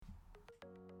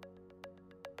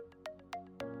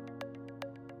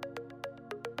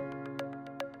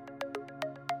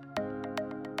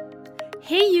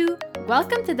Hey you!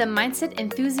 Welcome to the Mindset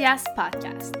Enthusiast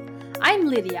podcast. I'm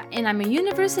Lydia and I'm a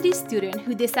university student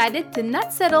who decided to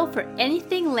not settle for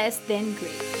anything less than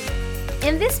great.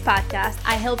 In this podcast,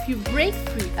 I help you break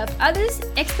free of others'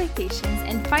 expectations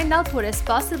and find out what is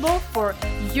possible for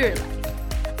your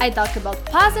life. I talk about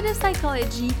positive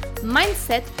psychology,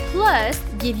 mindset, plus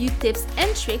give you tips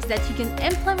and tricks that you can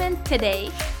implement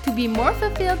today to be more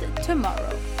fulfilled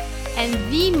tomorrow. And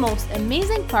the most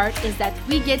amazing part is that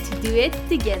we get to do it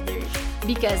together.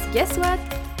 Because guess what?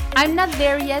 I'm not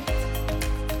there yet.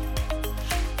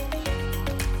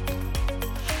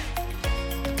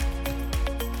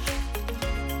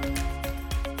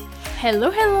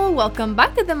 Hello, welcome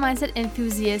back to the Mindset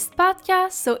Enthusiast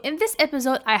podcast. So in this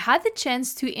episode, I had the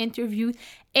chance to interview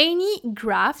Annie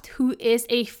Graft, who is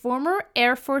a former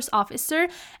Air Force officer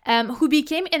who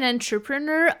became an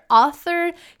entrepreneur,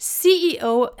 author,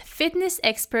 CEO, fitness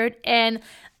expert, and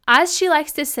as she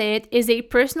likes to say it, is a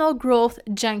personal growth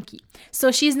junkie.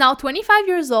 So she's now 25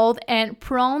 years old and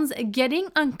prones getting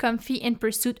uncomfy in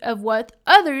pursuit of what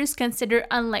others consider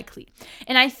unlikely.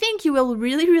 And I think you will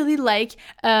really like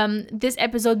this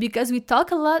episode because we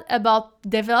talk a lot about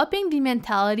developing the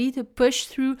mentality to push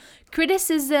through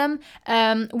criticism.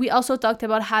 We also talked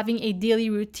about having a daily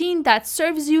routine that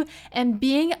serves you and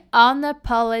being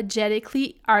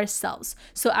unapologetically ourselves.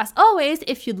 So as always,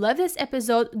 if you love this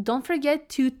episode, don't forget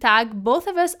to tag both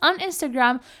of us on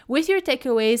Instagram with your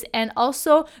takeaways, and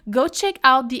also go check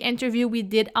out the interview we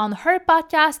did on her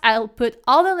podcast. I'll put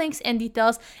all the links and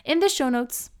details in the show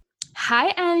notes. Hi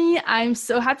Annie, I'm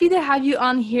so happy to have you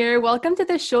on here. Welcome to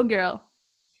the show, girl.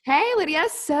 Hey, Lydia.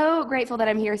 So grateful that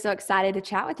I'm here. So excited to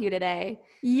chat with you today.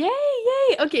 Yay.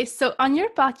 Okay, so on your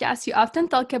podcast, you often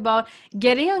talk about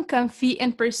getting uncomfy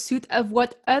in pursuit of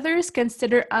what others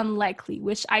consider unlikely,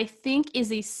 which I think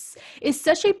is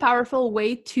such a powerful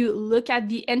way to look at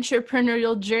the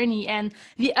entrepreneurial journey and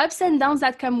the ups and downs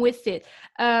that come with it.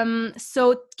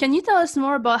 So can you tell us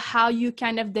more about how you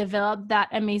kind of developed that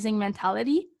amazing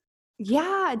mentality?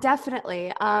 Yeah,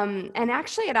 definitely. And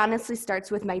actually, it honestly starts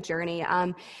with my journey,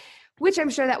 which I'm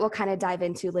sure that we'll kind of dive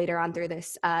into later on through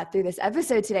this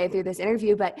episode today, through this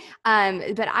interview. But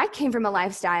I came from a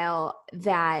lifestyle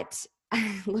that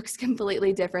looks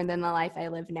completely different than the life I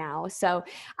live now. So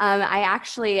I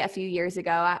actually, a few years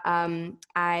ago,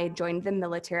 I joined the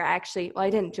military. I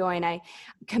didn't join, I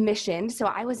commissioned. So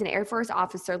I was an Air Force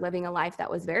officer living a life that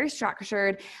was very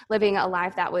structured, living a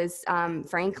life that was,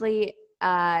 frankly,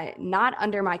 not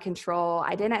under my control.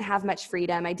 I didn't have much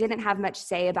freedom. I didn't have much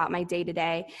say about my day to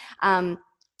day. And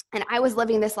I was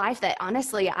living this life that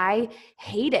honestly I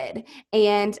hated.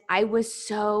 And I was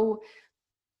so,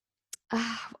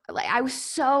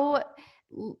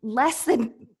 less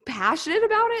than passionate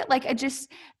about it. Like I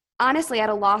just honestly at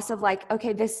a loss of like,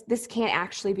 okay, this can't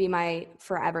actually be my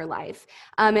forever life.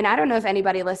 And I don't know if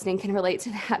anybody listening can relate to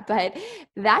that, but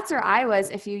that's where I was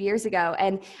a few years ago.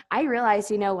 And I realized,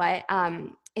 you know what,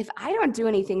 if I don't do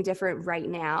anything different right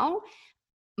now,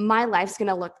 my life's going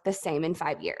to look the same in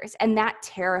 5 years. And that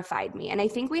terrified me. And I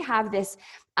think we have this,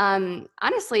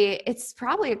 honestly, it's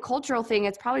probably a cultural thing.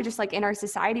 It's probably just like in our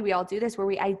society, we all do this where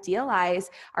we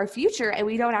idealize our future and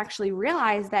we don't actually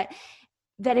realize that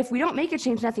if we don't make a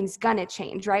change, nothing's gonna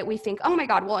change, right? We think, oh my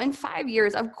God, well, in 5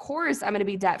 years, of course I'm gonna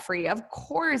be debt free. Of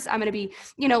course I'm gonna be,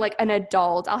 like an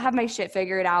adult. I'll have my shit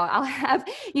figured out. I'll have,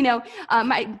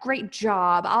 my great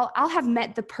job. I'll have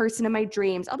met the person of my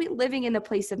dreams. I'll be living in the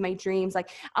place of my dreams.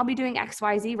 Like I'll be doing X,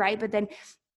 Y, Z, right?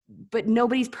 But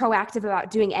nobody's proactive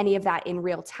about doing any of that in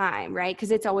real time, right?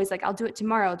 Because it's always like, I'll do it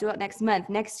tomorrow, I'll do it next month,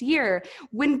 next year.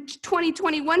 When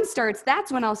 2021 starts,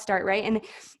 that's when I'll start, right?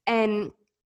 And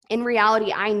in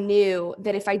reality, I knew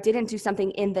that if I didn't do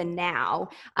something in the now,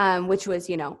 which was,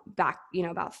 back,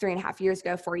 about 3.5 years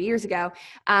ago, 4 years ago,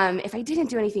 if I didn't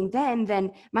do anything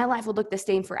then my life would look the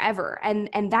same forever. And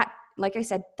that, like I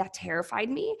said, that terrified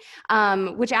me,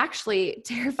 which actually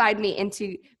terrified me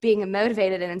into being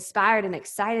motivated and inspired and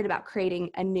excited about creating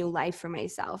a new life for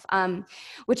myself,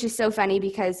 which is so funny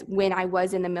because when I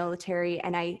was in the military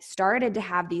and I started to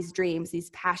have these dreams, these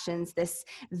passions, this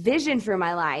vision for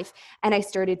my life, and I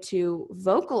started to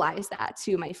vocalize that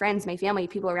to my friends, my family,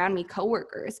 people around me,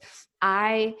 coworkers,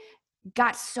 I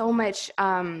got so much,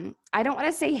 I don't want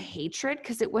to say hatred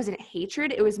because it wasn't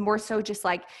hatred. It was more so just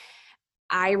like,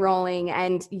 eye rolling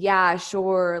and yeah,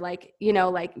 sure. Like,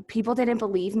 like people didn't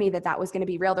believe me that was going to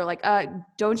be real. They're like,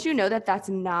 don't you know that that's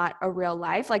not a real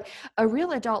life? Like a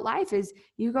real adult life is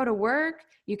you go to work,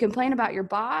 you complain about your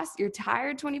boss, you're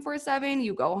tired 24/7,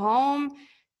 you go home,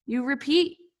 you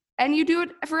repeat and you do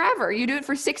it forever. You do it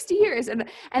for 60 years. And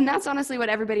that's honestly what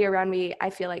everybody around me, I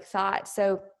feel like thought.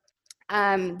 So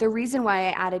The reason why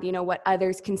I added, what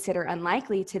others consider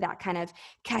unlikely to that kind of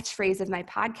catchphrase of my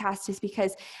podcast is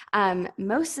because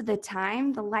most of the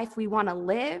time, the life we want to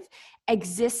live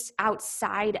exists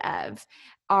outside of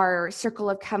our circle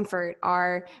of comfort,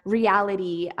 our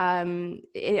reality.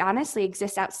 It honestly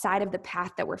exists outside of the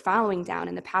path that we're following down.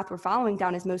 And the path we're following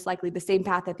down is most likely the same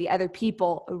path that the other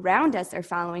people around us are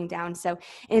following down. So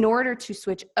in order to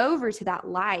switch over to that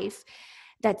life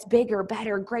that's bigger,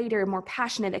 better, greater, more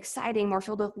passionate, exciting, more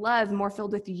filled with love, more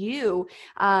filled with you,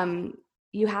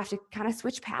 you have to kind of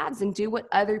switch paths and do what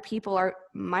other people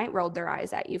might roll their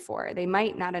eyes at you for. They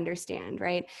might not understand,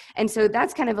 right? And so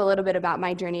that's kind of a little bit about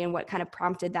my journey and what kind of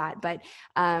prompted that. But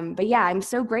yeah, I'm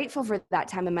so grateful for that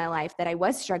time in my life that I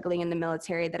was struggling in the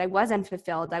military, that I was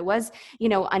unfulfilled, I was,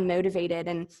 unmotivated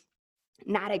and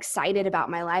not excited about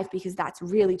my life, because that's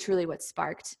really, truly what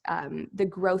sparked the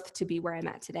growth to be where I'm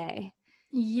at today.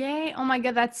 Yay. Oh my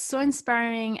God, that's so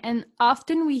inspiring. And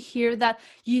often we hear that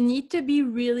you need to be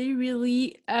really,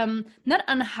 really not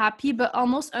unhappy, but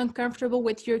almost uncomfortable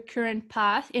with your current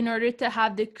path in order to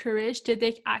have the courage to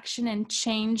take action and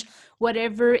change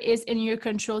whatever is in your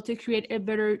control to create a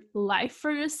better life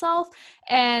for yourself.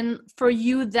 And for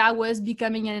you, that was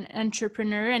becoming an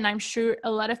entrepreneur. And I'm sure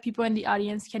a lot of people in the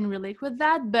audience can relate with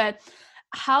that. But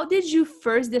how did you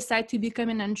first decide to become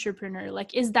an entrepreneur?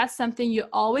 Like, is that something you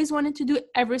always wanted to do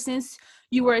ever since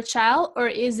you were a child? Or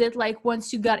is it like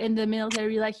once you got in the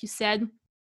military, like you said,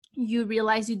 you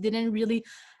realized you didn't really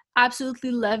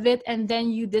absolutely love it, and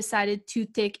then you decided to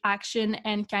take action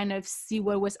and kind of see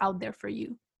what was out there for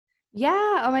you?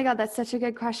 Yeah. Oh my God, that's such a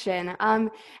good question.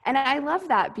 And I love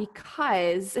that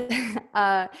because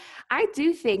I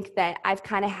do think that I've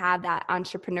kind of had that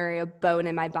entrepreneurial bone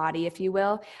in my body, if you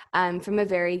will. From a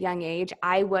very young age,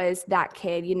 I was that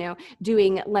kid,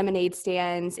 doing lemonade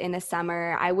stands in the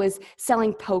summer. I was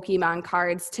selling Pokemon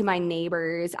cards to my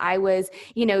neighbors. I was,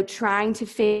 trying to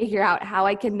figure out how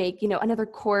I could make, another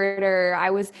quarter. I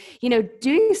was,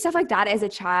 doing stuff like that as a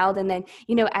child. And then,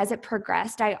 as it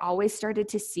progressed, I always started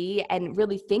to see and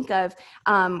really think of,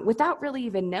 without really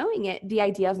even knowing it, the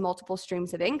idea of multiple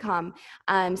streams of income.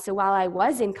 So while I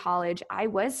was in college, I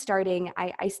was starting,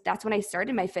 that's when I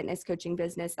started my fitness coaching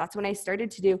business. That's when I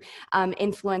started to do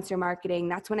influencer marketing.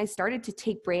 That's when I started to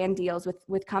take brand deals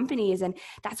with companies. And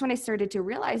that's when I started to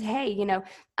realize, hey,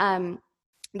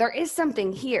 there is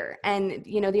something here. And,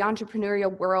 the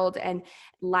entrepreneurial world and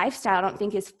lifestyle, I don't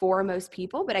think is for most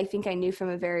people, but I think I knew from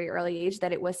a very early age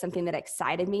that it was something that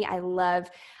excited me. I love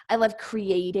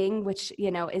creating, which,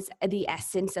 is the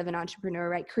essence of an entrepreneur,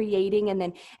 right? Creating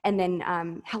and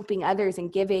then helping others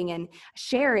and giving and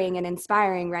sharing and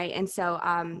inspiring. Right. And so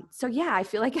yeah, I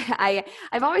feel like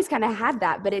I've always kind of had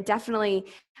that, but it definitely,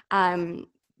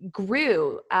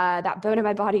 grew, that bone in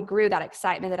my body grew, that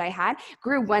excitement that I had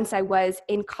grew once I was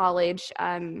in college,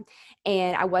 and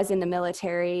I was in the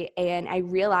military, and I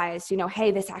realized, hey,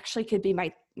 this actually could be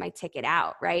my ticket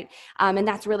out, right? And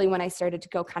that's really when I started to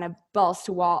go kind of balls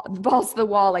to the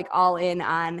wall, like all in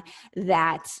on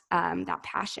that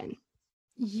passion.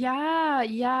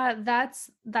 Yeah,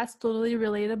 that's totally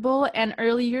relatable. And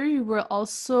earlier you were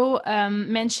also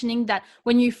mentioning that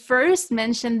when you first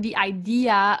mentioned the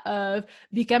idea of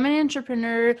becoming an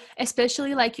entrepreneur,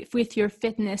 especially like with your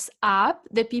fitness app,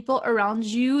 the people around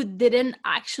you didn't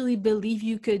actually believe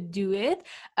you could do it.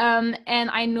 And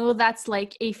I know that's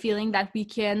like a feeling that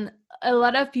a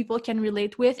lot of people can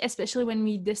relate with, especially when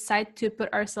we decide to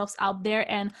put ourselves out there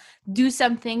and do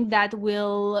something that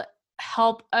will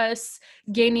help us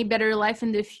gain a better life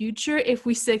in the future if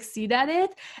we succeed at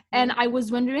it. And I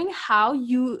was wondering how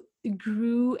you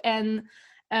grew and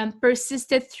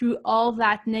persisted through all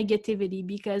that negativity,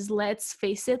 because let's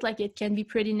face it, like it can be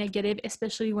pretty negative,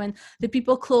 especially when the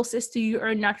people closest to you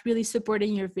are not really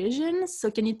supporting your vision.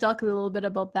 So can you talk a little bit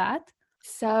about that?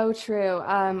 So true.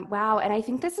 Wow. And I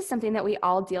think this is something that we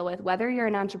all deal with, whether you're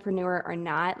an entrepreneur or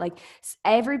not. Like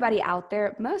everybody out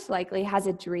there most likely has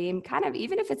a dream, kind of,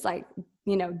 even if it's like,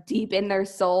 deep in their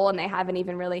soul and they haven't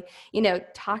even really,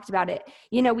 talked about it.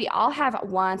 We all have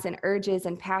wants and urges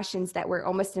and passions that we're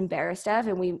almost embarrassed of,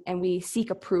 and we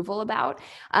seek approval about.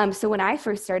 So when I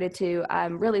first started to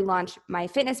really launch my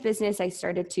fitness business, I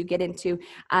started to get into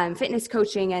fitness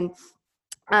coaching, and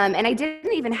I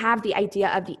didn't even have the idea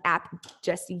of the app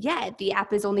just yet. The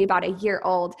app is only about a year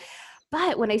old.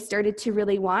 But when I started to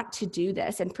really want to do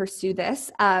this and pursue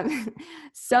this,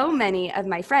 so many of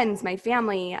my friends, my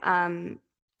family,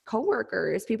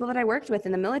 coworkers, people that I worked with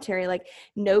in the military, like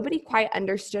nobody quite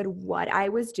understood what I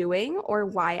was doing or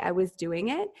why I was doing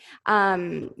it.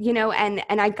 You know, and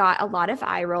I got a lot of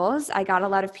eye rolls. I got a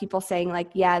lot of people saying like,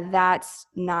 yeah, that's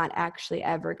not actually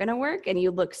ever going to work. And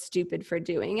you look stupid for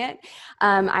doing it.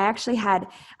 I actually had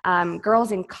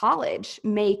girls in college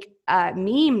make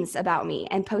memes about me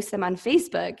and post them on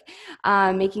Facebook,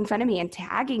 making fun of me and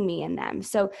tagging me in them.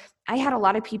 So I had a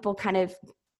lot of people kind of,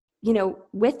 you know,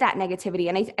 with that negativity.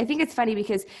 And I think it's funny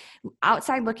because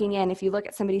outside looking in, if you look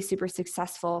at somebody super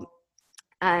successful,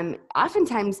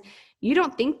 oftentimes you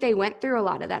don't think they went through a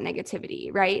lot of that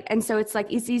negativity, right? And so it's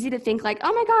like, it's easy to think like,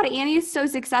 oh my God, Annie is so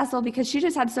successful because she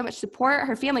just had so much support.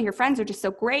 Her family, her friends are just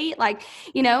so great. Like,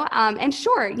 you know, and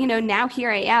sure, you know, now here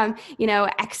I am, you know,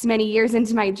 X many years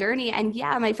into my journey. And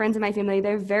yeah, my friends and my family,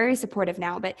 they're very supportive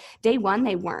now, but day one,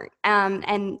 they weren't.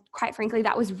 And quite frankly,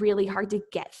 that was really hard to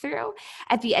get through.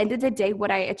 At the end of the day,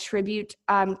 what I attribute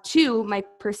to my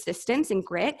persistence and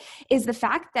grit is the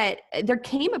fact that there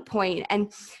came a point,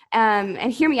 and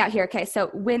hear me out here. Okay. So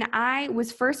when I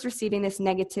was first receiving this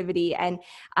negativity and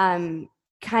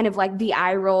kind of like the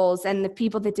eye rolls and the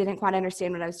people that didn't quite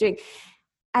understand what I was doing,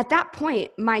 at that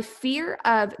point, my fear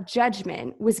of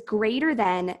judgment was greater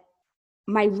than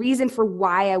my reason for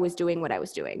why I was doing what I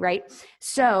was doing. Right.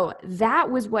 So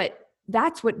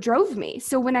that's what drove me.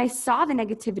 So when I saw the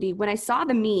negativity, when I saw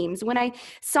the memes, when I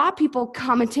saw people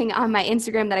commenting on my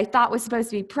Instagram that I thought was supposed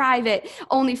to be private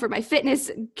only for my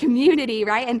fitness community,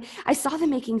 right? And I saw them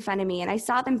making fun of me and I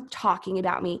saw them talking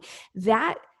about me,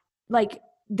 that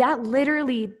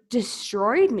literally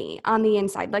destroyed me on the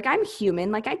inside. Like, I'm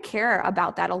human, like I care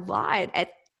about that a lot.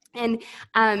 And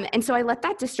so I let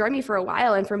that destroy me for a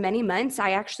while. And for many months,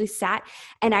 I actually sat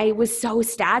and I was so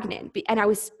stagnant, and I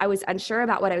was unsure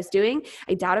about what I was doing.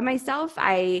 I doubted myself.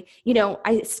 I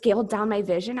scaled down my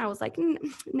vision. I was like,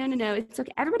 no, it's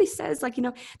okay. Everybody says like, you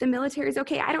know, the military is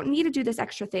okay. I don't need to do this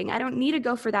extra thing. I don't need to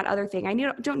go for that other thing.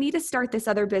 Don't need to start this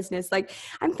other business. Like,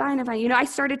 I'm fine if I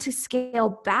started to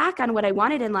scale back on what I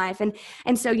wanted in life.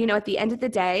 And so, you know, at the end of the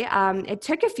day, it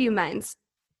took a few months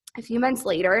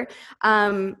later,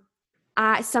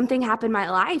 something happened in my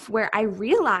life where I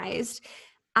realized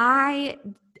I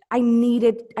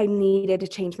needed to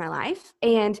change my life.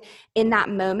 And in that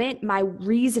moment, my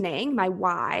reasoning, my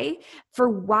why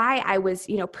I was,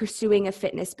 you know, pursuing a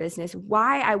fitness business,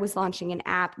 why I was launching an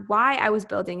app, why I was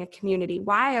building a community,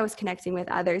 why I was connecting with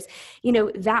others, you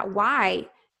know, that why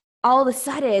all of a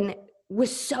sudden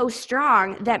was so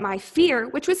strong that my fear,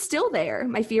 which was still there,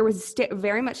 my fear was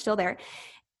very much still there,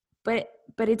 but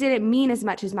it didn't mean as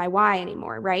much as my why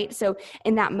anymore, right? So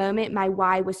in that moment, my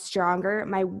why was stronger.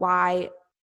 My why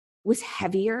was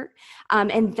heavier.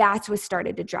 And that's what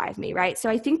started to drive me, right? So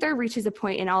I think there reaches a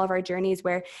point in all of our journeys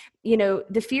where, you know,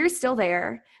 the fear is still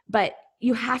there, but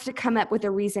you have to come up with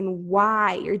a reason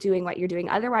why you're doing what you're doing.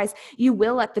 Otherwise, you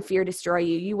will let the fear destroy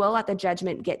you. You will let the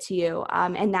judgment get to you.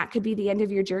 And that could be the end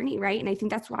of your journey, right? And I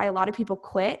think that's why a lot of people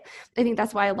quit. I think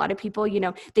that's why a lot of people, you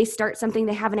know, they start something,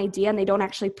 they have an idea, and they don't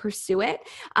actually pursue it.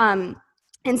 And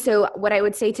so what I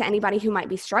would say to anybody who might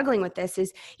be struggling with this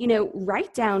is, you know,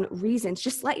 write down reasons.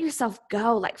 Just let yourself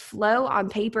go, like flow on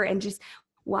paper, and just,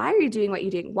 why are you doing what you're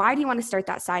doing? Why do you want to start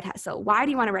that side hustle? Why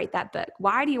do you want to write that book?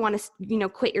 Why do you want to, you know,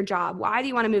 quit your job? Why do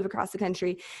you want to move across the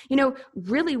country? You know,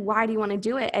 really, why do you want to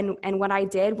do it? And what I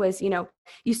did was, you know,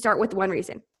 you start with one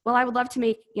reason. Well, I would love to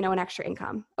make, you know, an extra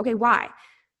income. Okay, why?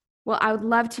 Well, I would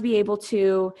love to be able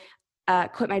to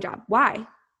quit my job. Why?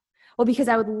 Well, because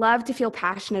I would love to feel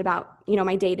passionate about, you know,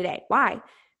 my day-to-day. Why?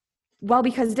 Well,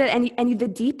 because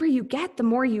the deeper you get, the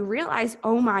more you realize,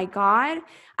 oh my God,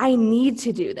 I need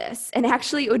to do this. And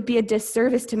actually, it would be a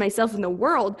disservice to myself and the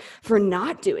world for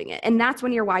not doing it. And that's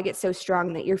when your why gets so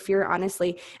strong that your fear,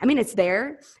 honestly, I mean, it's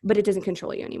there, but it doesn't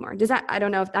control you anymore. I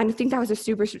don't know, I think that was a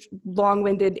super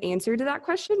long-winded answer to that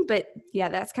question, but yeah,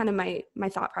 that's kind of my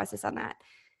thought process on that.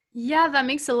 Yeah, that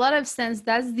makes a lot of sense.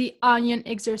 That's the onion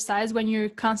exercise, when you're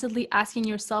constantly asking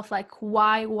yourself like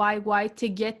why to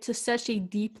get to such a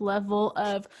deep level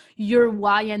of your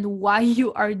why and why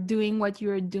you are doing what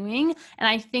you're doing. And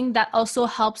I think that also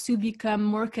helps you become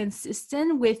more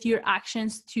consistent with your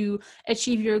actions to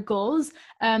achieve your goals.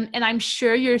 And I'm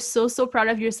sure you're so proud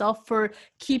of yourself for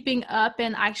keeping up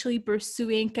and actually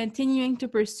continuing to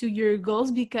pursue your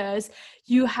goals, because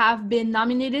you have been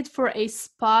nominated for a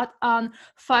spot on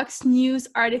Fox News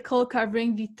article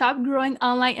covering the top growing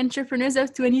online entrepreneurs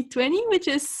of 2020, which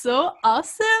is so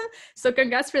awesome. So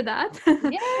congrats for that.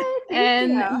 Yeah,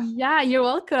 and you. Yeah, you're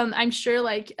welcome. I'm sure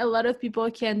like a lot of people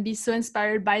can be so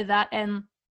inspired by that and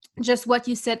just what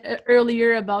you said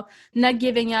earlier about not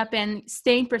giving up and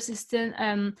staying persistent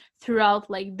throughout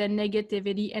like the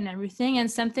negativity and everything.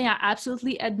 And something I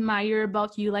absolutely admire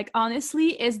about you, like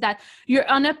honestly, is that you're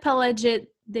unapologetically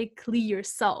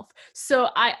yourself. So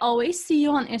I always see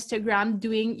you on Instagram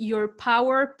doing your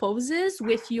power poses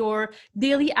with your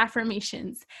daily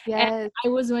affirmations. And Yes. I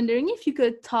was wondering if you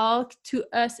could talk to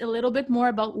us a little bit more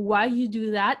about why you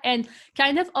do that, and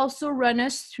kind of also run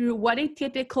us through what a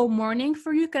typical morning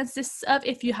for you consists of,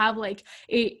 if you have like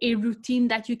a routine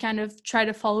that you kind of try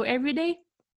to follow every day.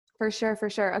 For sure, for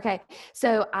sure. Okay.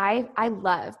 So I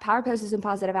love power poses and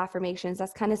positive affirmations.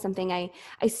 That's kind of something I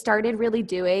started really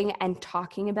doing and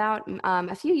talking about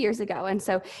a few years ago. And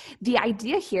so the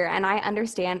idea here, and I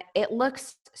understand it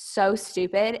looks so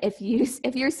stupid if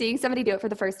you're seeing somebody do it for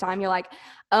the first time, you're like,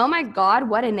 "Oh my God,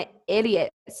 what an idiot."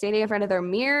 Standing in front of their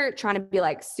mirror, trying to be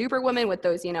like superwoman with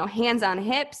those, hands on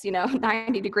hips,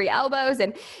 90-degree elbows,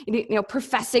 and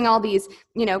professing all these,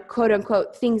 quote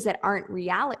unquote things that aren't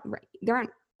reality. They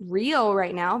aren't real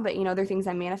right now, but they're things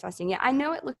I'm manifesting. Yeah, I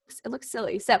know it looks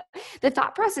silly. So the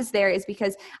thought process there is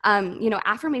because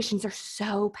affirmations are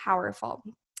so powerful.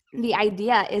 The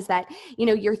idea is that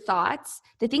your thoughts,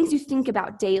 the things you think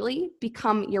about daily,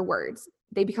 become your words.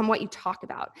 They become what you talk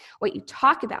about. What you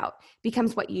talk about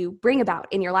becomes what you bring about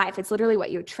in your life. It's literally what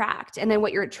you attract. And then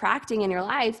what you're attracting in your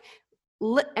life,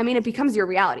 it becomes your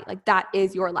reality. Like that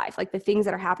is your life. Like the things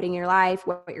that are happening in your life,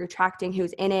 what you're attracting,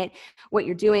 who's in it, what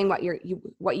you're doing, what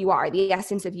you are, the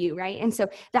essence of you, right? And so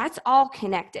that's all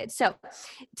connected. So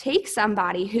take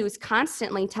somebody who's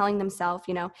constantly telling themselves,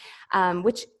 and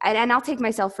I'll take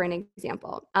myself for an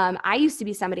example. I used to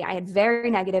be somebody, I had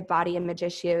very negative body image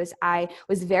issues. I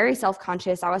was very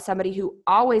self-conscious. I was somebody who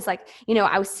always I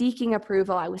was seeking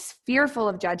approval. I was fearful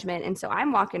of judgment. And so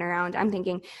I'm walking around, I'm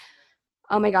thinking,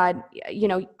 oh my God,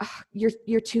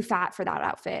 you're too fat for that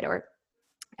outfit, or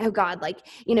oh God,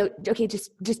 okay,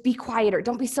 just be quieter.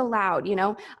 Don't be so loud,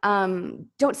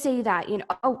 don't say that,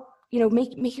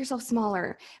 make yourself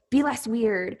smaller, be less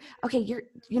weird. Okay.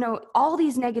 All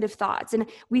these negative thoughts. And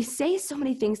we say so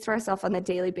many things to ourselves on a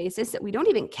daily basis that we don't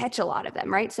even catch a lot of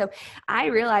them. Right. So I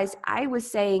realized I was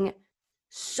saying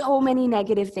so many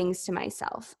negative things to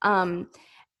myself.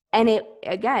 And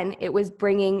it was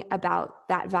bringing about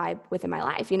that vibe within my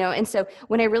life, And so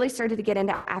when I really started to get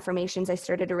into affirmations, I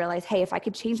started to realize, hey, if I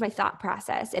could change my thought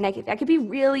process and I could be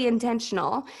really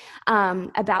intentional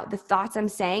about the thoughts I'm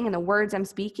saying and the words I'm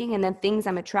speaking and then things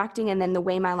I'm attracting and then the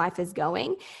way my life is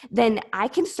going, then I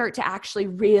can start to actually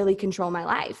really control my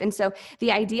life. And so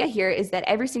the idea here is that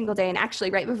every single day, and actually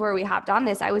right before we hopped on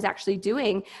this, I was actually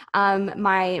doing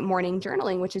my morning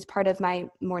journaling, which is part of my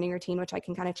morning routine, which I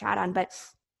can kind of chat on. But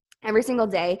every single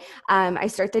day, I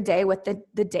start the day with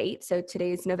the date. So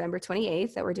today is November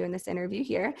 28th that we're doing this interview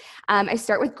here. I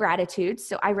start with gratitude.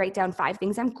 So I write down 5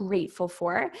 things I'm grateful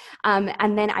for.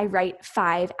 And then I write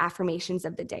 5 affirmations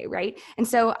of the day, right? And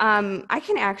so I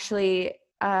can actually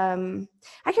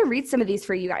I can read some of these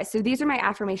for you guys. So these are my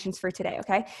affirmations for today,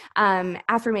 okay?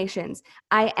 Affirmations.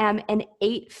 I am an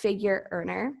 8-figure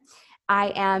earner.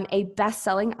 I am a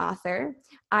best-selling author.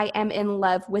 I am in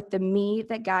love with the me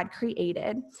that God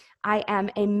created. I am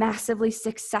a massively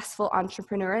successful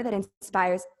entrepreneur that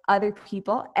inspires other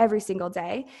people every single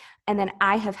day. And then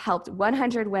I have helped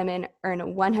 100 women earn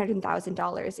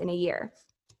 $100,000 in a year.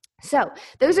 So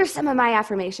those are some of my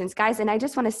affirmations, guys. And I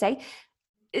just want to say,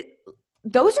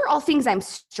 those are all things I'm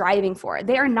striving for.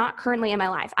 They are not currently in my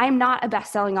life. I'm not a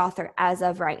best-selling author as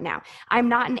of right now. I'm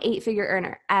not an 8-figure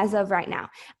earner as of right now.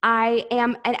 I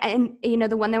am, and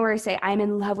the one that where I say I'm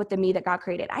in love with the me that God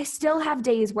created. I still have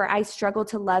days where I struggle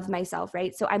to love myself,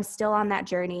 right? So I'm still on that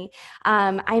journey.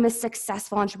 I'm a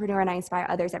successful entrepreneur and I inspire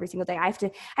others every single day. I have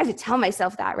to tell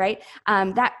myself that, right?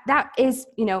 That is,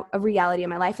 a reality in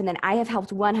my life. And then I have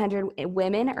helped 100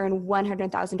 women earn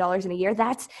 $100,000 in a year.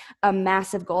 That's a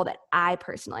massive goal that I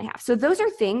personally have. So those are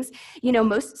things,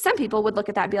 some people would look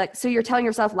at that and be like, so you're telling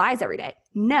yourself lies every day.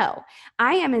 No,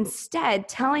 I am instead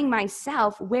telling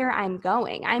myself where I'm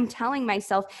going. I'm telling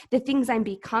myself the things I'm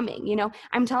becoming,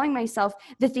 I'm telling myself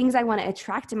the things I want to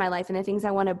attract in my life and the things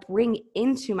I want to bring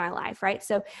into my life. Right.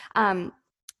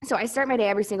 So I start my day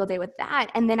every single day with that.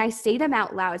 And then I say them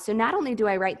out loud. So not only do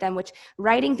I write them, which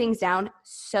writing things down,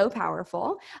 so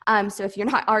powerful. So if you're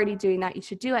not already doing that, you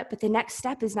should do it. But the next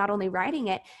step is not only writing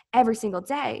it every single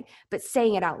day, but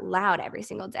saying it out loud every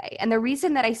single day. And the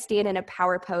reason that I stand in a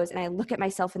power pose and I look at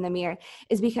myself in the mirror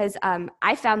is because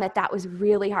I found that was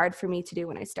really hard for me to do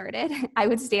when I started. I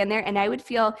would stand there and I would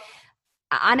feel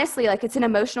honestly, like it's an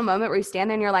emotional moment where you stand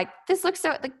there and you're like, this looks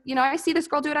so, I see this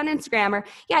girl do it on Instagram, or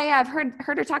yeah, I've heard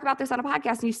her talk about this on a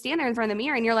podcast, and you stand there in front of the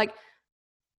mirror and you're like,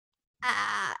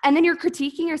 and then you're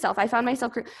critiquing yourself. I found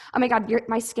myself, oh my God,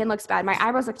 my skin looks bad. My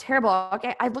eyebrows look terrible.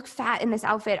 Okay, I look fat in this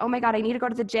outfit. Oh my God, I need to go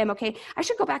to the gym. Okay, I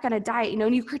should go back on a diet,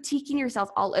 and you're critiquing yourself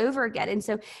all over again. And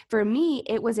so for me,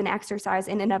 it was an exercise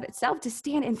in and of itself to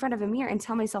stand in front of a mirror and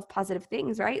tell myself positive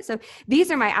things, right? So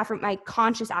these are my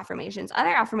conscious affirmations.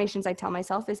 Other affirmations I tell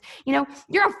myself is, you're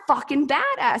a fucking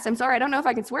badass. I'm sorry, I don't know if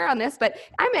I can swear on this, but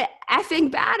I'm an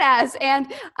effing badass.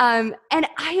 And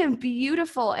I am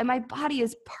beautiful, and my body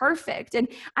is perfect, and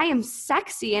I am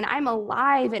sexy, and I'm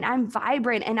alive, and I'm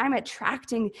vibrant, and I'm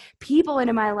attracting people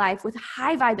into my life with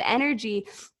high vibe energy.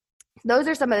 Those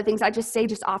are some of the things I just say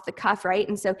just off the cuff, right?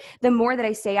 And so the more that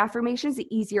I say affirmations,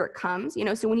 the easier it comes.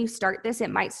 So when you start this,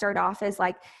 it might start off as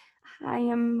like, I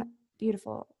am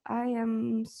beautiful, I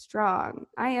am strong,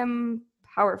 I am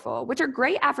powerful, which are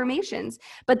great affirmations,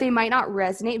 but they might not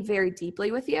resonate very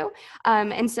deeply with you.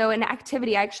 And so an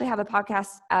activity, I actually have a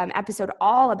podcast episode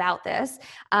all about this.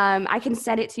 I can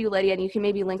send it to you, Lydia, and you can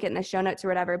maybe link it in the show notes or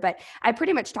whatever, but I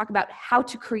pretty much talk about how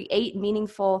to create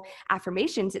meaningful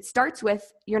affirmations. It starts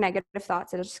with your negative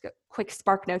thoughts, and I'll just go quick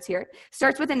spark notes here.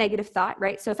 Starts with a negative thought,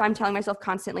 right? So if I'm telling myself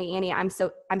constantly, Annie, I'm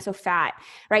so fat,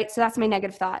 right? So that's my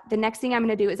negative thought. The next thing I'm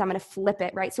going to do is I'm going to flip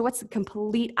it, right? So what's the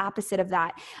complete opposite of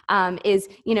that? Is,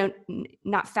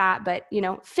 not fat, but,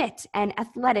 fit and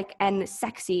athletic and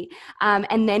sexy.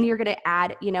 And then you're going to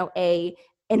add,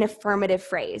 an affirmative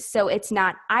phrase. So it's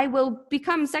not, I will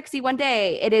become sexy one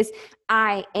day. It is,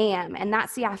 I am. And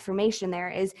that's the affirmation there,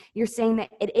 is you're saying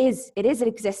that it is an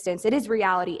existence. It is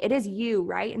reality. It is you,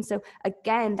 right? And so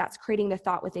again, that's creating the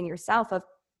thought within yourself of,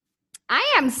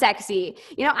 I am sexy,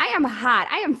 I am hot,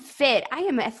 I am fit, I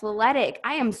am athletic,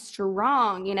 I am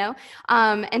strong,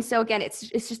 and so again, it's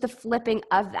just the flipping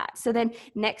of that. So then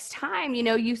next time,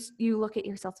 you look at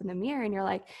yourself in the mirror and you're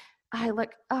like,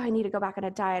 I need to go back on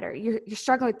a diet, or you're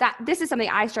struggling with that. This is something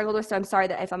I struggled with. So I'm sorry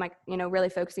that if I'm like, really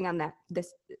focusing on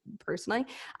this personally,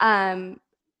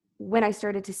 when I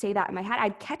started to say that in my head,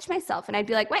 I'd catch myself and I'd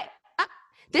be like, wait,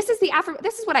 this is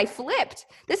what I flipped.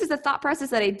 This is the thought process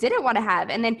that I didn't want to have.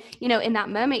 And then, in that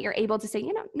moment, you're able to say,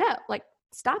 no, like,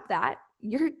 stop that.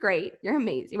 You're great. You're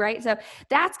amazing. Right. So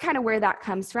that's kind of where that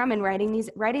comes from. And writing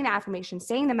the affirmations,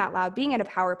 saying them out loud, being in a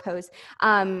power pose,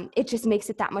 it just makes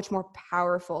it that much more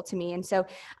powerful to me. And so,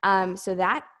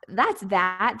 that's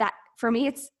that for me,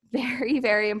 it's very,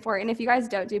 very important. If you guys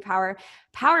don't do power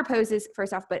poses,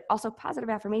 first off, but also positive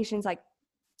affirmations, like,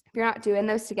 if you're not doing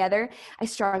those together, I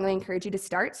strongly encourage you to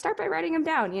start by writing them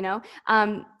down,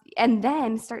 and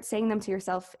then start saying them to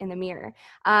yourself in the mirror.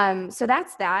 So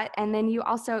that's that. And then you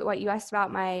also, you asked about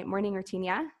my morning routine.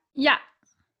 Yeah. Yeah.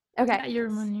 Okay. Yeah, your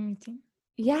morning routine.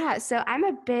 Yeah. So I'm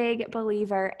a big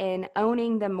believer in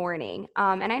owning the morning.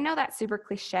 And I know that's super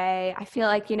cliche. I feel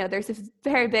like, there's a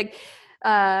very big,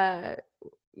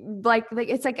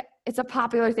 it's a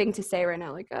popular thing to say right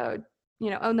now, like, oh,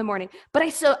 own the morning, but I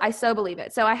so believe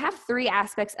it. So I have 3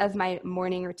 aspects of my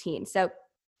morning routine. So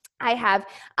I have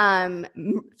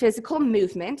physical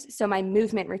movement. So my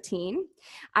movement routine.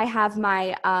 I have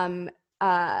my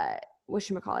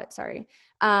whatchamacallit, sorry.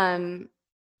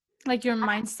 Like your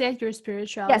mindset, your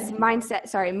spirituality. Yes,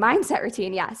 mindset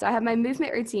routine. Yeah. So I have my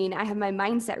movement routine, I have my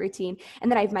mindset routine, and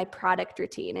then I have my product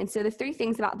routine. And so the 3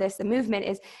 things about this, the movement,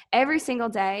 is every single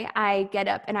day I get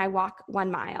up and I walk 1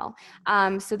 mile.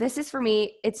 So this is, for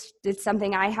me, it's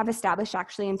something I have established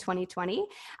actually in 2020.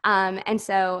 And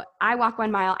so I walk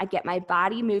 1 mile, I get my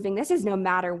body moving. This is no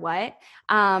matter what.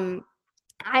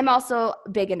 I'm also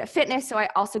big into fitness, so I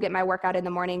also get my workout in the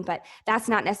morning, but that's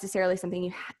not necessarily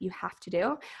something you have to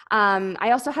do. I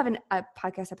also have a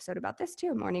podcast episode about this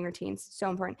too, morning routines,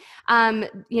 so important.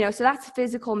 So that's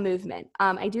physical movement.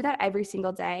 I do that every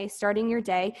single day, starting your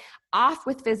day off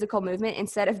with physical movement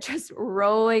instead of just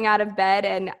rolling out of bed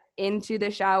and into the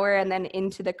shower and then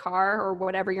into the car or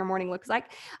whatever your morning looks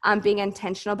like. Being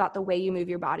intentional about the way you move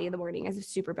your body in the morning is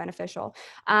super beneficial.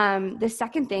 The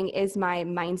second thing is my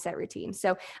mindset routine.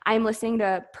 So I'm listening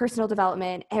to personal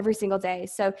development every single day.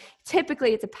 So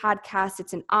typically it's a podcast,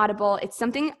 it's an Audible, it's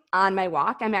something on my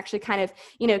walk. I'm actually kind of,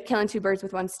 killing 2 birds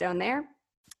with 1 stone there.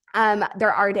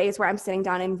 There are days where I'm sitting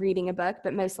down and reading a book,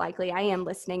 but most likely I am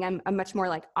listening. I'm a much more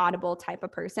like Audible type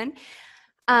of person.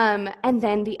 And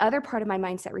then the other part of my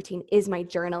mindset routine is my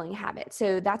journaling habit.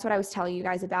 So that's what I was telling you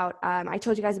guys about. I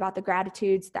told you guys about the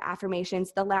gratitudes, the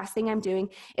affirmations. The last thing I'm doing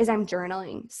is I'm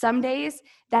journaling. Some days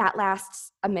that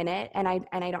lasts a minute and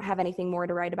I don't have anything more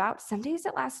to write about. Some days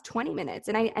it lasts 20 minutes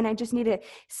and I just need to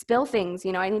spill things.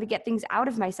 I need to get things out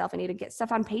of myself. I need to get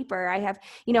stuff on paper. I have,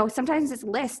 sometimes it's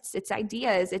lists, it's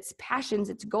ideas, it's passions,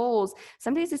 it's goals.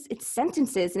 Some days it's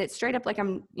sentences and it's straight up like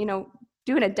I'm,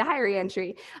 doing a diary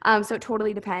entry. So it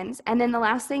totally depends. And then the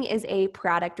last thing is a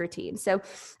product routine. So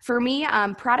for me,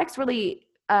 products really,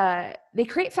 they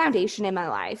create foundation in my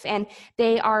life, and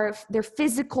they're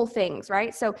physical things,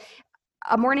 right? So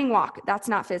a morning walk, that's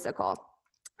not physical.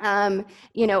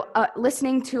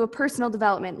 Listening to a personal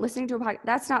development, listening to a podcast,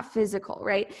 that's not physical,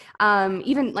 right?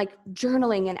 Even like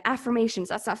journaling and affirmations,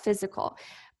 that's not physical.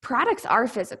 Products are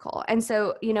physical. And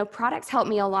so, products help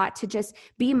me a lot to just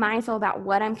be mindful about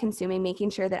what I'm consuming, making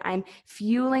sure that I'm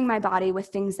fueling my body with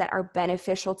things that are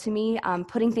beneficial to me,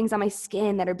 putting things on my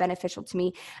skin that are beneficial to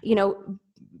me,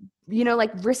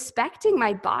 like respecting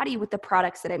my body with the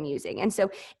products that I'm using. And so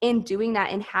in doing that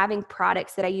and having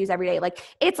products that I use every day,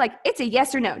 it's a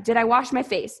yes or no. Did I wash my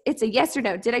face? It's a yes or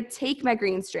no. Did I take my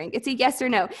green drink? It's a yes or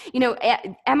no.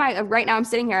 Am I right now I'm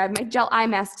sitting here, I have my gel eye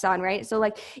masks on, right? So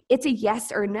it's a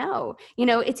yes or no.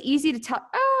 It's easy to tell,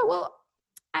 oh, well,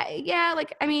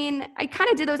 I kind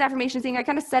of did those affirmations thing. I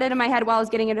kind of said it in my head while I was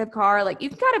getting into the car. You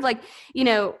can kind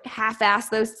of half-ass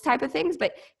those type of things,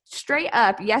 but straight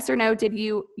up, yes or no, did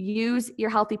you use your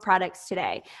healthy products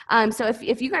today? So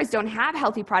if you guys don't have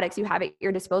healthy products you have at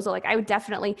your disposal, I would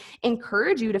definitely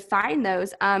encourage you to find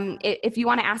those. If you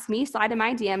want to ask me, slide in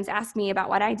my DMs, ask me about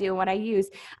what I do and what I use.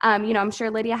 I'm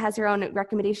sure Lydia has her own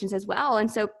recommendations as well.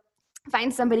 And so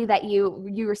find somebody that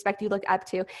you respect, you look up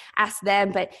to, ask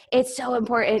them. But it's so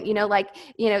important,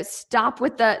 stop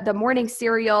with the morning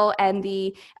cereal and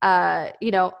the,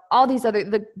 all these other,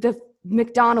 the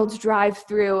McDonald's drive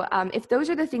through. If those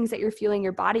are the things that you're fueling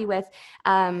your body with,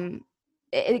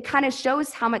 it kind of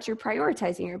shows how much you're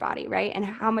prioritizing your body, right? And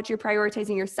how much you're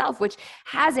prioritizing yourself, which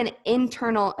has an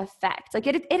internal effect.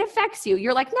 It affects you.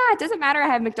 You're like, nah, it doesn't matter I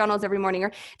have McDonald's every morning, or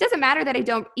it doesn't matter that I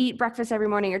don't eat breakfast every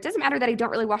morning, or it doesn't matter that I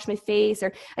don't really wash my face,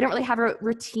 or I don't really have a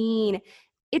routine.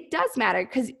 It does matter,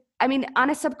 because on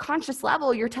a subconscious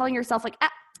level, you're telling yourself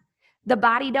the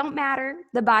body don't matter.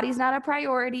 The body's not a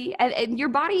priority. And your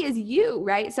body is you,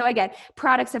 right? So again,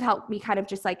 products have helped me kind of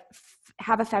just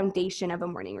have a foundation of a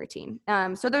morning routine.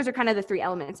 So those are kind of the three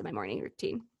elements of my morning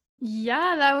routine.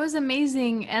 Yeah, that was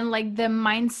amazing. And the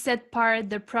mindset part,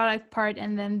 the product part,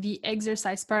 and then the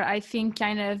exercise part, I think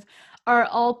kind of are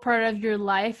all part of your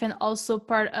life, and also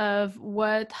part of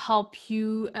what help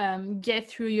you get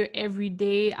through your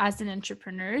everyday as an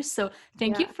entrepreneur. So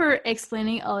thank you for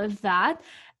explaining all of that.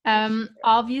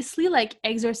 Obviously,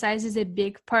 exercise is a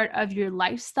big part of your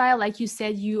lifestyle. Like you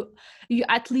said, you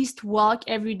at least walk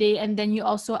every day, and then you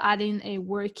also add in a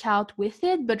workout with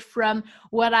it. But from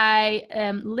what I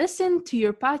listened to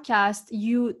your podcast,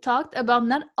 you talked about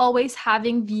not always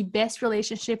having the best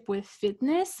relationship with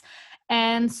fitness.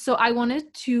 And so I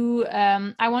wanted you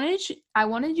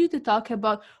to talk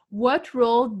about what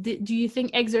role do you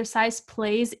think exercise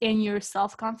plays in your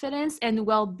self-confidence and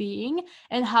well-being,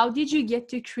 and how did you get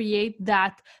to create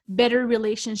that better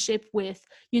relationship with,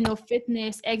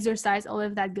 fitness, exercise, all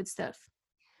of that good stuff?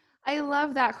 I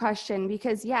love that question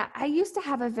because, I used to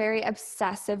have a very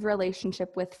obsessive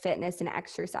relationship with fitness and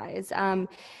exercise. I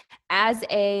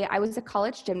was a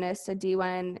college gymnast, a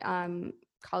D1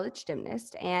 college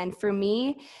gymnast. And for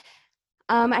me,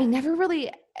 I never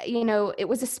really, it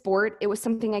was a sport. It was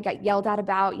something I got yelled at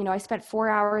about. I spent 4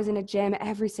 hours in a gym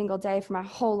every single day for my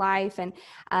whole life. And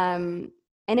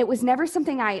it was never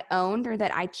something I owned or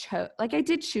that I chose. I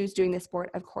did choose doing the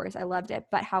sport, of course. I loved it.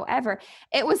 But however,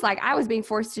 it was I was being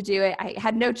forced to do it. I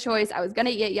had no choice. I was going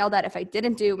to get yelled at if I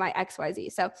didn't do my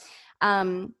XYZ. So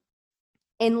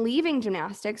in leaving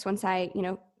gymnastics, once I,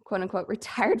 quote unquote,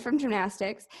 retired from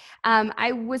gymnastics,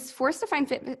 I was forced to find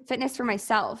fitness for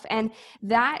myself. And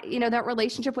that, that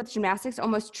relationship with gymnastics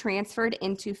almost transferred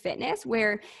into fitness,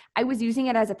 where I was using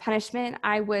it as a punishment.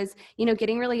 I was,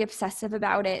 getting really obsessive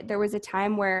about it. There was a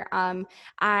time where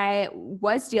I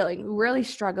was really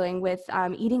struggling with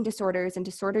eating disorders and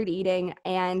disordered eating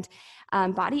and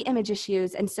body image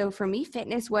issues. And so for me,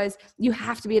 fitness was, you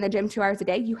have to be in the gym 2 hours a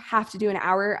day. You have to do an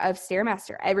hour of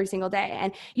Stairmaster every single day.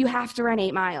 And you have to run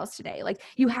 8 miles today.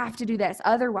 You have to do this.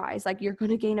 Otherwise, you're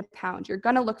going to gain a pound. You're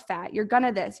going to look fat. You're going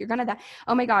to this, you're going to that.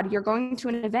 Oh my God, you're going to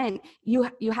an event.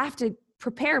 You have to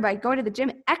prepare by going to the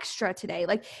gym extra today.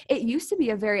 It used to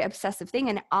be a very obsessive thing,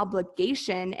 an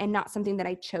obligation, and not something that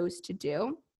I chose to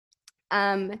do.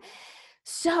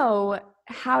 So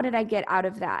how did I get out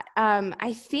of that?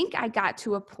 I think I got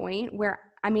to a point where,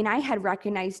 I had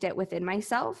recognized it within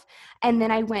myself, and then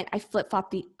I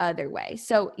flip-flopped the other way.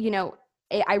 So,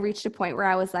 I reached a point where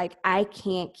I was like, I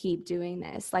can't keep doing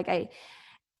this.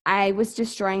 I was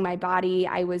destroying my body.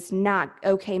 I was not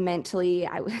okay mentally.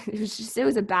 It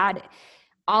was a bad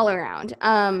all around.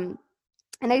 And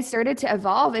I started to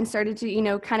evolve and started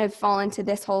to, kind of fall into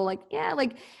this whole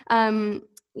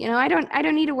I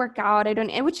don't need to work out. I don't,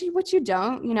 and which you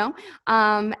don't,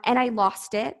 and I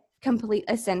lost it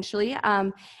essentially.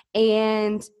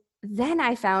 And then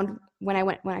I found when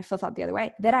I flip-flopped the other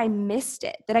way, that I missed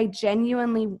it, that I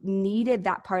genuinely needed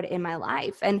that part in my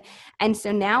life. And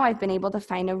so now I've been able to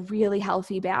find a really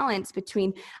healthy balance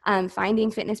between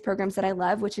finding fitness programs that I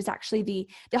love, which is actually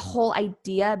the whole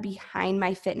idea behind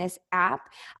my fitness app.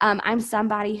 I'm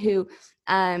somebody who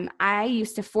I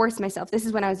used to force myself. This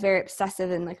is when I was very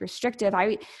obsessive and like restrictive.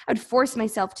 I would force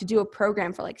myself to do a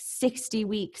program for like 60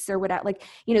 weeks or whatever, like,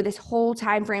 this whole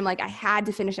time frame, like I had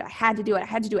to finish it. I had to do it. I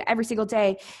had to do it every single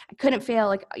day. I couldn't fail,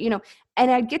 like,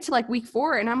 and I'd get to like week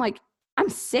 4 and I'm like, I'm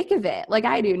sick of it. Like,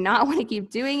 I do not want to keep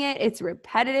doing it. It's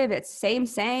repetitive. It's same.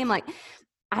 Like,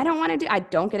 I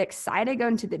don't get excited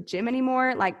going to the gym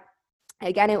anymore. Like,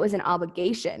 again, it was an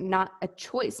obligation, not a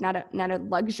choice, not a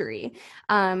luxury.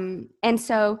 And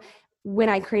so when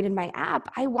I created my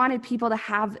app, I wanted people to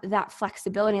have that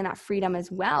flexibility and that freedom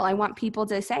as well. I want people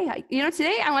to say,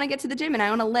 today I want to get to the gym and I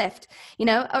want to lift,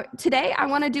 or today I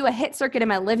want to do a HIIT circuit in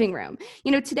my living room.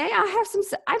 Today I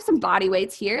have some body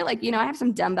weights here. Like, I have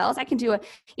some dumbbells. I can do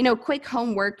a quick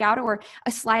home workout or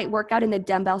a slight workout in the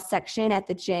dumbbell section at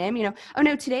the gym. Oh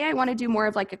no, today I want to do more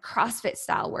of like a CrossFit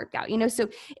style workout, so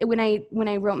when I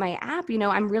wrote my app,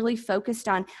 I'm really focused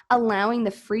on allowing the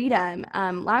freedom,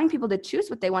 allowing people to choose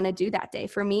what they want to do that day.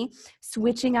 For me,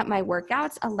 switching up my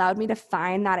workouts allowed me to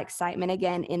find that excitement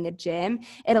again in the gym.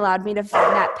 It allowed me to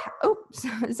find that,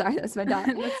 sorry, that's my dog.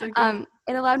 That's okay.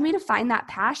 It allowed me to find that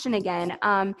passion again,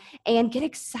 and get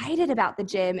excited about the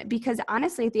gym, because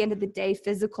honestly, at the end of the day,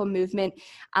 physical movement,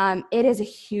 it is a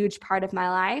huge part of my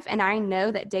life. And I know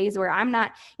that days where I'm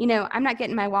not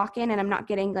getting my walk in and I'm not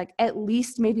getting like at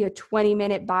least maybe a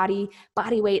 20-minute body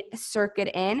weight circuit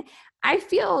in, I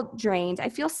feel drained. I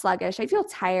feel sluggish. I feel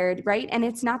tired, right? And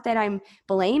it's not that I'm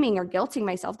blaming or guilting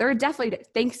myself. There are definitely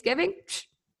Thanksgiving,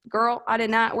 girl, I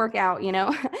did not work out,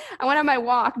 I went on my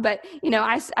walk, but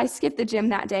I skipped the gym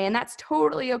that day, and that's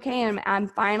totally okay. And I'm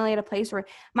finally at a place where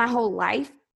my whole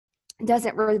life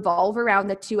doesn't revolve around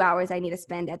the 2 hours I need to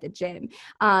spend at the gym.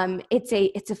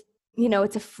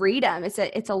 It's a freedom.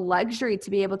 It's a luxury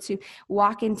to be able to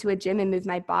walk into a gym and move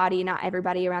my body. Not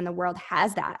everybody around the world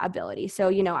has that ability. So,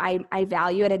 I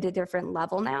value it at a different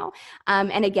level now.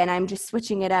 And again, I'm just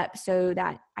switching it up so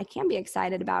that I can be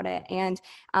excited about it. And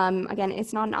again,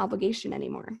 it's not an obligation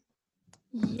anymore.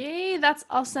 Yay, that's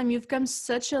awesome. You've come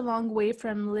such a long way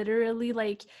from literally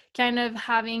like kind of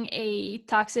having a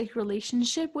toxic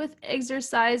relationship with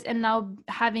exercise and now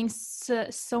having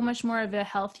so much more of a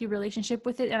healthy relationship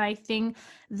with it. And I think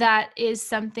that is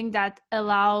something that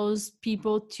allows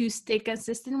people to stay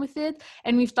consistent with it.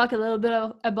 And we've talked a little bit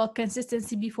about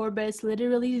consistency before, but it's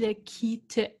literally the key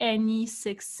to any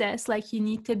success. Like, you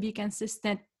need to be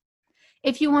consistent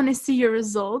if you want to see your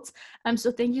results.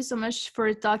 So thank you so much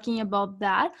for talking about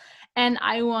that. And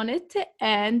I wanted to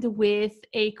end with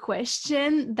a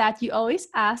question that you always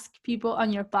ask people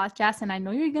on your podcast. And I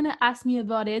know you're going to ask me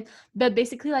about it, but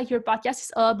basically, like, your podcast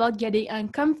is all about getting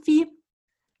uncomfy.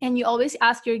 And you always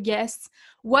ask your guests,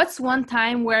 what's one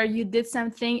time where you did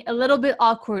something a little bit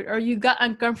awkward or you got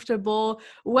uncomfortable,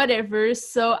 whatever.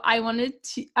 So I wanted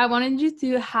you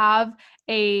to have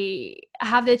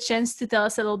the chance to tell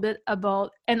us a little bit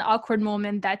about an awkward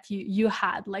moment that you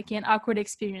had, like an awkward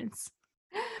experience.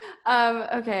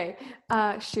 Okay.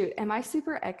 Shoot. Am I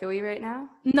super echoey right now?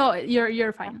 No,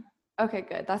 you're fine. Okay,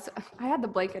 good. I had the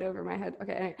blanket over my head.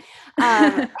 Okay.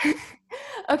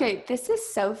 Okay. This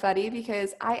is so funny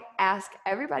because I ask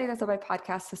everybody that's on my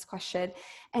podcast this question,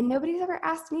 and nobody's ever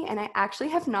asked me. And I actually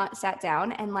have not sat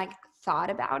down and like thought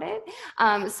about it.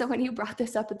 So when you brought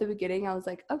this up at the beginning, I was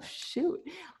like, oh shoot.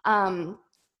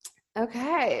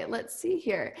 Okay, let's see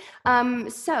here.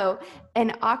 So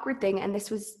an awkward thing, and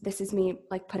this is me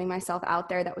like putting myself out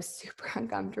there, that was super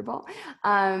uncomfortable.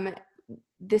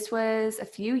 This was a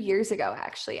few years ago,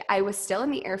 actually. I was still in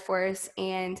the Air Force,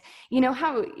 and you know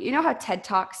how TED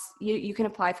Talks, you can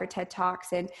apply for TED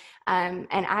Talks, and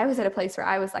I was at a place where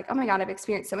I was like, oh my God, I've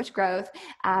experienced so much growth.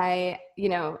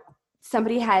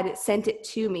 Somebody had sent it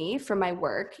to me from my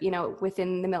work,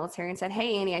 within the military, and said,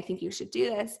 hey, Annie, I think you should do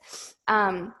this.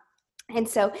 And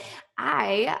so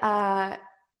I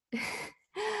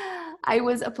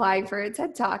was applying for a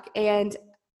TED Talk, and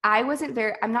I wasn't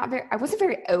very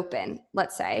open,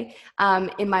 let's say,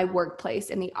 in my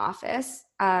workplace, in the office,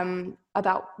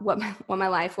 about what my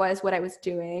life was, what I was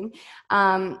doing.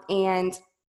 And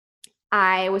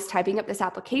I was typing up this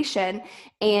application,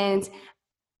 and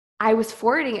I was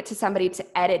forwarding it to somebody to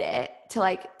edit it to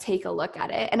like take a look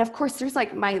at it. And of course there's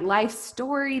like my life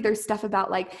story. There's stuff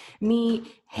about like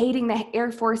me hating the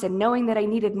Air Force and knowing that I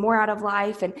needed more out of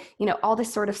life and, you know, all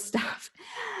this sort of stuff.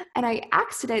 And I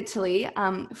accidentally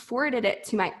forwarded it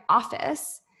to my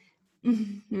office.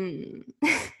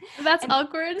 That's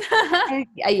awkward.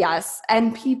 Yes.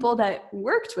 And people that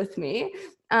worked with me.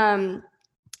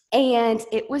 And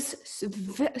it was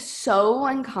so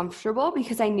uncomfortable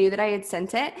because I knew that I had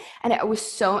sent it, and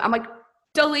I'm like,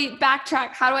 delete, backtrack.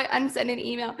 How do I unsend an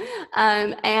email?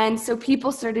 And so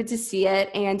people started to see it,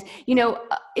 and, you know,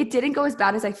 it didn't go as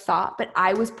bad as I thought, but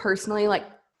I was personally like,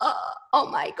 oh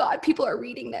my God, people are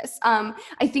reading this. I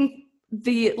think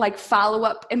the like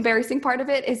follow-up embarrassing part of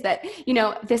it is that, you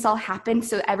know, this all happened.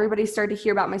 So everybody started to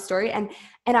hear about my story, and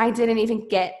I didn't even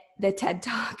get the TED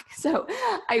Talk. So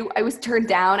I was turned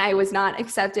down. I was not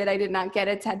accepted. I did not get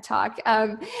a TED Talk.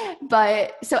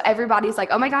 But so everybody's like,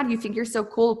 oh my God, you think you're so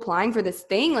cool applying for this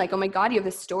thing? Like, oh my God, you have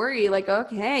this story. Like,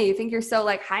 okay, you think you're so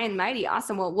like high and mighty.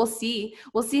 Awesome. Well, we'll see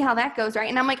how that goes. Right.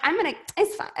 And I'm like,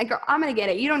 it's fine. I'm going to get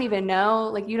it. You don't even know.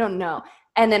 Like, you don't know.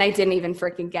 And then I didn't even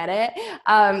freaking get it.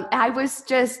 I was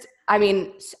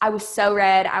so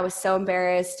red. I was so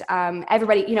embarrassed.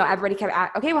 Everybody kept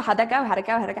asking, okay, well, how'd that go? How'd it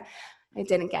go? I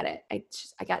didn't get it.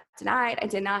 I got denied. I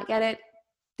did not get it.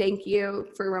 Thank you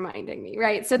for reminding me.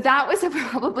 Right. So that was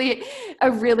probably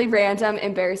a really random,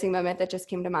 embarrassing moment that just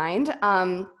came to mind.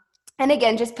 And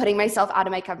again, just putting myself out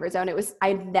of my comfort zone.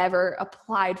 I'd never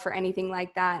applied for anything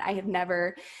like that. I had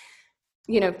never,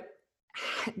 you know,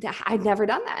 I'd never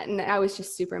done that. And I was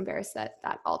just super embarrassed that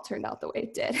all turned out the way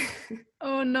it did.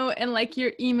 Oh no. And like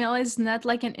your email is not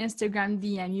like an Instagram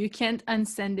DM. You can't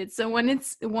unsend it. So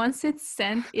once it's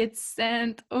sent, it's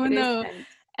sent. Oh no.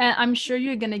 And I'm sure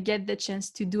you're going to get the chance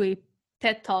to do a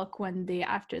TED Talk one day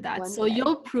after that. So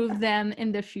you'll prove them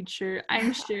in the future,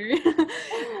 I'm sure.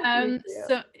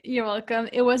 So you're welcome.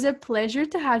 It was a pleasure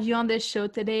to have you on the show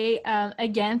today.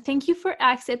 Again, thank you for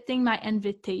accepting my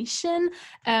invitation.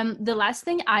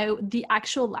 The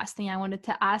actual last thing I wanted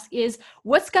to ask is,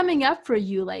 what's coming up for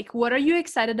you? Like, what are you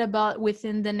excited about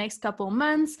within the next couple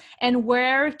months, and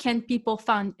where can people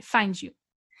find you?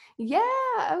 Yeah.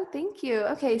 Oh, thank you.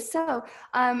 Okay. So,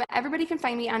 everybody can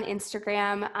find me on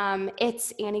Instagram.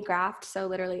 It's Annie Graft. So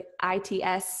literally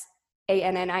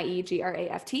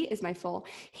ITSANNIEGRAFT is my full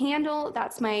handle.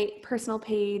 That's my personal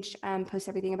page. Post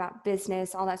everything about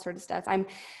business, all that sort of stuff. I'm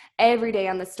every day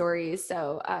on the stories.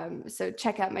 So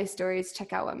check out my stories,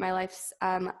 check out what my life's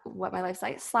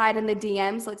like. Slide in the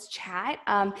DMs. Let's chat.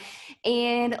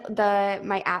 And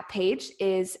my app page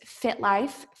is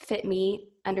FitLife_fam.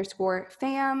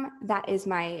 That is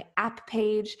my app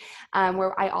page,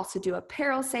 where I also do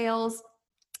apparel sales,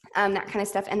 that kind of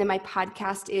stuff. And then my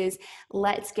podcast is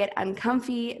Let's Get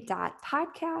Uncomfy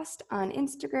 .podcast on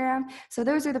Instagram. So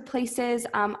those are the places.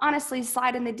 Honestly,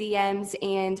 slide in the DMs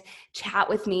and chat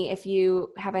with me if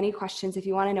you have any questions, if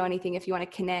you want to know anything, if you want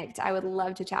to connect. I would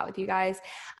love to chat with you guys.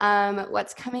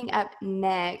 What's coming up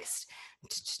next?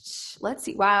 Let's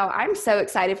see. Wow. I'm so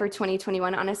excited for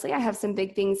 2021. Honestly, I have some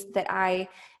big things that I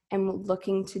am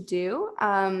looking to do.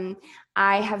 I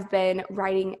have been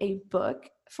writing a book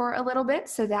for a little bit,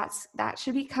 so that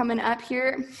should be coming up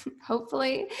here,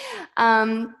 hopefully.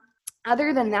 Other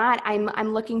than that,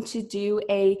 I'm looking to do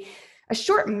a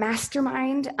short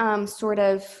mastermind sort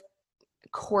of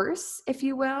course, if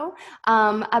you will,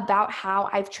 about how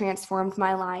I've transformed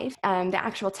my life, the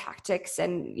actual tactics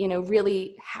and, you know,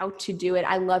 really how to do it.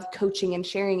 I love coaching and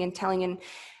sharing and telling and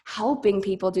helping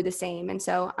people do the same. And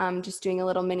so I'm just doing a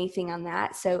little mini thing on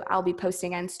that. So I'll be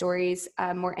posting on stories,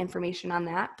 more information on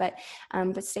that, but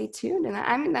stay tuned. And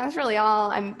I mean, that's really all.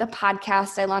 The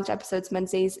podcast, I launch episodes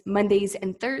Mondays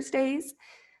and Thursdays.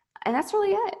 And that's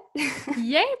really it.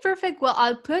 Yay, perfect. Well,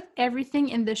 I'll put everything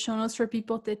in the show notes for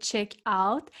people to check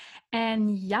out.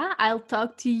 And yeah, I'll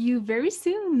talk to you very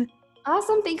soon.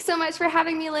 Awesome. Thanks so much for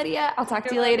having me, Lydia. I'll talk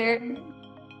to you later.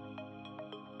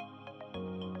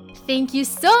 Thank you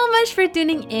so much for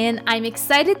tuning in. I'm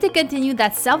excited to continue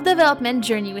that self-development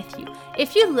journey with you.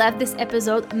 If you loved this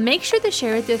episode, make sure to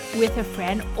share it with a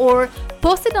friend or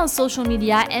post it on social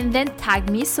media and then tag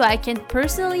me so I can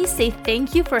personally say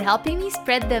thank you for helping me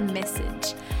spread the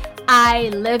message. I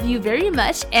love you very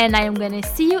much, and I am going to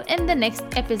see you in the next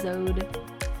episode.